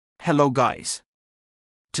Hello guys.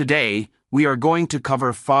 Today, we are going to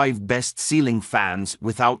cover 5 best ceiling fans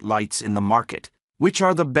without lights in the market, which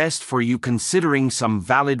are the best for you considering some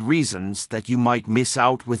valid reasons that you might miss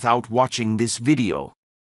out without watching this video.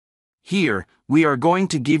 Here, we are going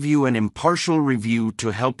to give you an impartial review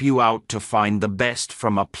to help you out to find the best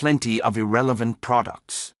from a plenty of irrelevant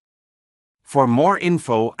products. For more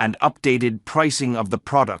info and updated pricing of the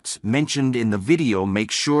products mentioned in the video,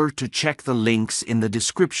 make sure to check the links in the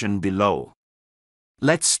description below.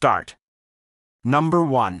 Let's start. Number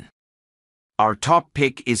 1. Our top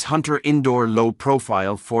pick is Hunter Indoor Low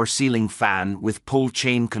Profile 4-Ceiling Fan with Pull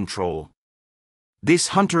Chain Control. This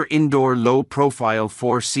Hunter Indoor Low Profile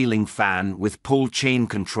 4-Ceiling Fan with Pull Chain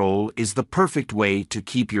Control is the perfect way to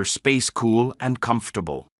keep your space cool and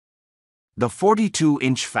comfortable. The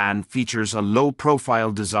 42-inch fan features a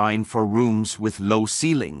low-profile design for rooms with low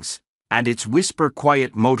ceilings, and its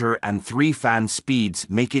whisper-quiet motor and 3 fan speeds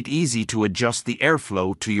make it easy to adjust the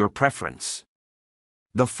airflow to your preference.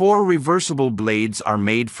 The 4 reversible blades are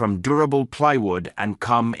made from durable plywood and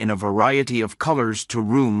come in a variety of colors to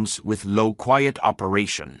rooms with low-quiet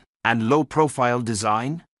operation and low-profile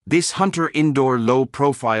design. This Hunter Indoor Low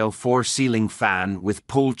Profile 4-Ceiling Fan with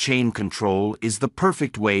Pull Chain Control is the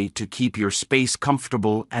perfect way to keep your space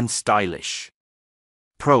comfortable and stylish.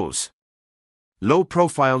 Pros: low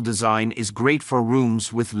profile design is great for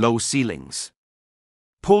rooms with low ceilings.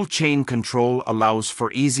 Pull chain control allows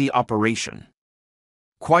for easy operation.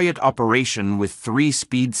 Quiet operation with 3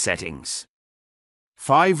 speed settings.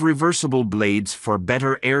 5 reversible blades for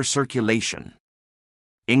better air circulation.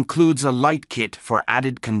 Includes a light kit for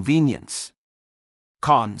added convenience.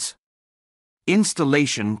 Cons: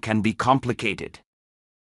 installation can be complicated.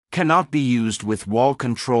 Cannot be used with wall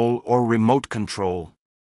control or remote control.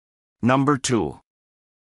 Number 2.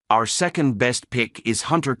 Our second best pick is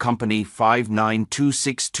Hunter Company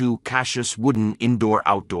 59262 Cassius Wooden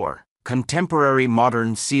Indoor-Outdoor Contemporary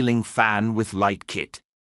Modern Ceiling Fan with Light Kit.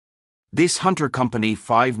 This Hunter Company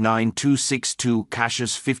 59262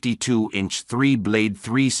 Cassius 52-inch 3-blade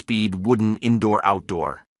 3-speed wooden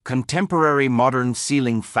indoor-outdoor contemporary modern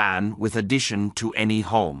ceiling fan with addition to any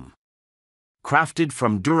home. Crafted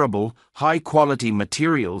from durable, high-quality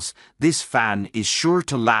materials, this fan is sure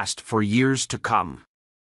to last for years to come.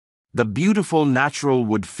 The beautiful natural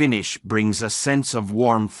wood finish brings a sense of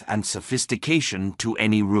warmth and sophistication to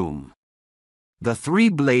any room. The 3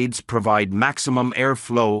 blades provide maximum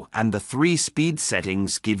airflow and the 3 speed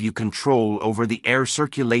settings give you control over the air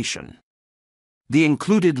circulation. The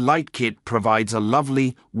included light kit provides a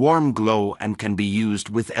lovely, warm glow and can be used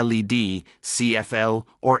with LED, CFL,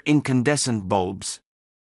 or incandescent bulbs.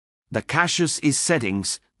 The Cassius is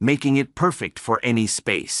settings, making it perfect for any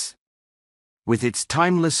space. With its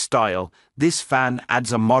timeless style, this fan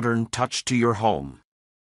adds a modern touch to your home.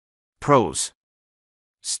 Pros: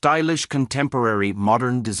 stylish contemporary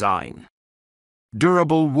modern design.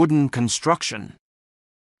 Durable wooden construction.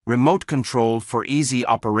 Remote control for easy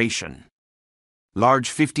operation.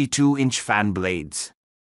 Large 52-inch fan blades.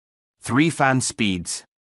 3 fan speeds.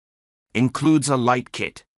 Includes a light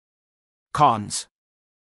kit. Cons: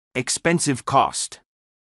 expensive cost.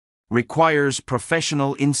 Requires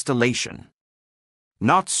professional installation.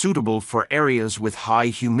 Not suitable for areas with high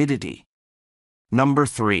humidity. Number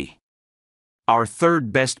 3. Our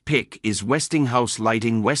third best pick is Westinghouse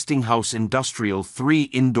Westinghouse Industrial 3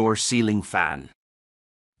 Indoor Ceiling Fan.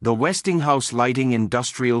 The Westinghouse Lighting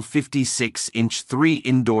Industrial 56-inch 3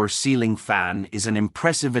 Indoor Ceiling Fan is an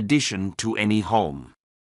impressive addition to any home.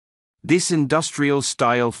 This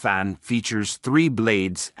industrial-style fan features 3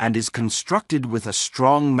 blades and is constructed with a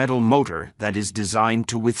strong metal motor that is designed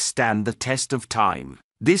to withstand the test of time.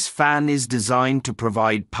 This fan is designed to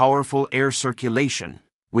provide powerful air circulation,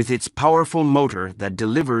 with its powerful motor that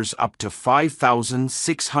delivers up to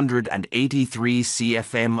 5,683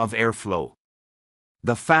 CFM of airflow.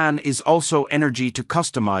 The fan is also energy to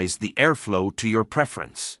customize the airflow to your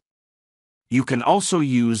preference. You can also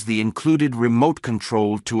use the included remote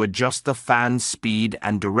control to adjust the fan's speed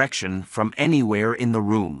and direction from anywhere in the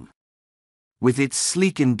room. With its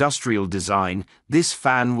sleek industrial design, this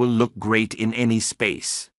fan will look great in any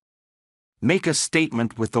space. Make a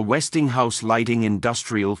statement with the Westinghouse Lighting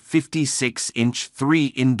Industrial 56-inch 3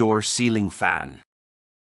 Indoor Ceiling Fan.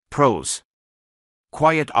 Pros: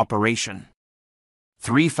 quiet operation.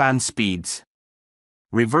 3 fan speeds.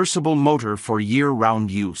 Reversible motor for year-round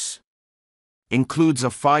use. Includes a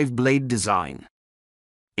 5-blade design.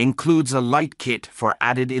 Includes a light kit for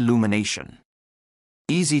added illumination.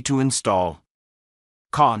 Easy to install.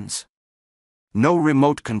 Cons: no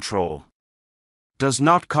remote control. Does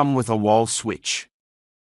not come with a wall switch.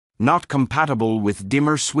 Not compatible with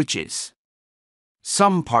dimmer switches.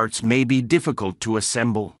 Some parts may be difficult to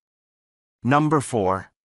assemble. Number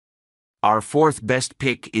 4. Our fourth best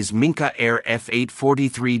pick is Minka Aire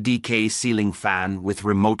F843DK ceiling fan with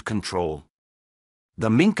remote control.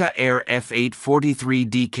 The Minka Aire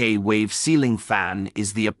F843DK wave ceiling fan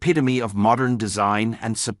is the epitome of modern design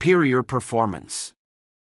and superior performance.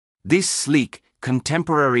 This sleek,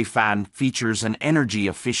 contemporary fan features an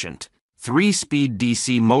energy-efficient, 3-speed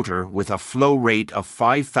DC motor with a flow rate of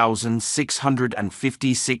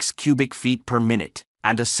 5,656 cubic feet per minute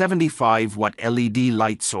and a 75-watt LED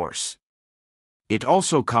light source. It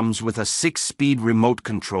also comes with a 6-speed remote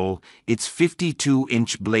control, its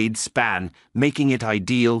 52-inch blade span making it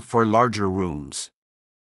ideal for larger rooms.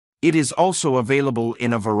 It is also available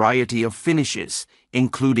in a variety of finishes,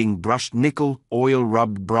 including brushed nickel,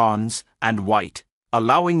 oil-rubbed bronze, and white,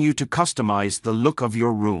 allowing you to customize the look of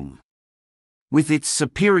your room. With its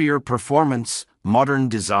superior performance, modern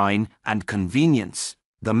design, and convenience,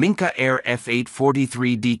 the Minka Aire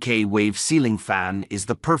F843DK wave ceiling fan is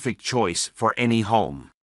the perfect choice for any home.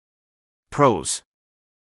 Pros: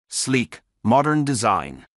 sleek, modern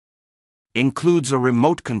design. Includes a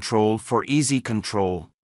remote control for easy control.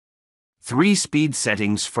 3-speed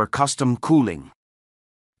settings for custom cooling.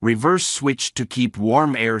 Reverse switch to keep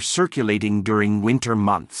warm air circulating during winter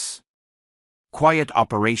months. Quiet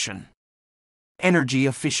operation. Energy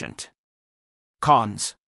efficient.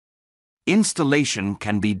 Cons: installation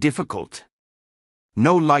can be difficult.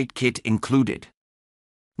 No light kit included.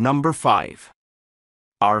 Number 5.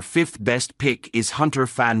 Our fifth best pick is Hunter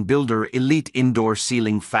Fan Builder Elite Indoor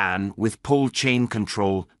Ceiling Fan with Pole Chain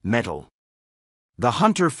Control, metal. The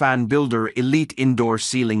Hunter Fan Builder Elite Indoor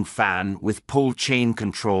Ceiling Fan with Pole Chain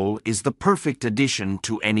Control is the perfect addition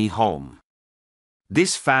to any home.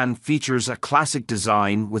 This fan features a classic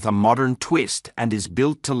design with a modern twist and is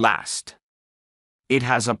built to last. It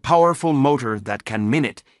has a powerful motor that can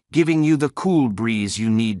minute, giving you the cool breeze you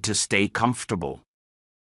need to stay comfortable.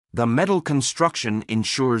 The metal construction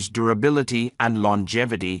ensures durability and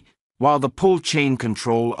longevity, while the pull chain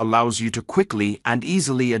control allows you to quickly and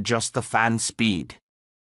easily adjust the fan speed.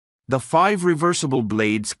 The 5 reversible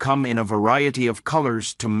blades come in a variety of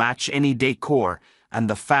colors to match any decor, and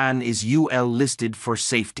the fan is UL listed for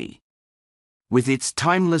safety. With its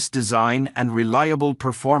timeless design and reliable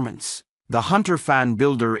performance, the Hunter Fan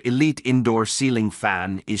Builder Elite Indoor Ceiling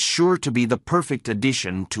Fan is sure to be the perfect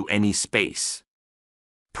addition to any space.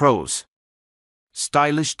 Pros: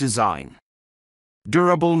 stylish design.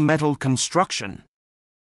 Durable metal construction.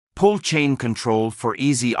 Pull chain control for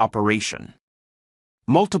easy operation.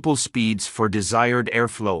 Multiple speeds for desired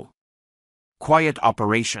airflow. Quiet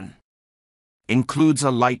operation. Includes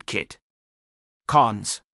a light kit.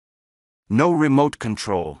 Cons: no remote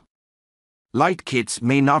control. Light kits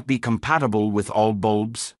may not be compatible with all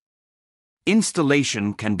bulbs.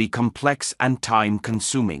 Installation can be complex and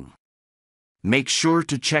time-consuming. Make sure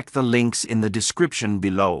to check the links in the description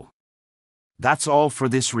below. That's all for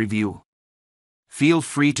this review. Feel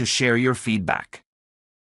free to share your feedback.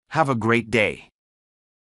 Have a great day.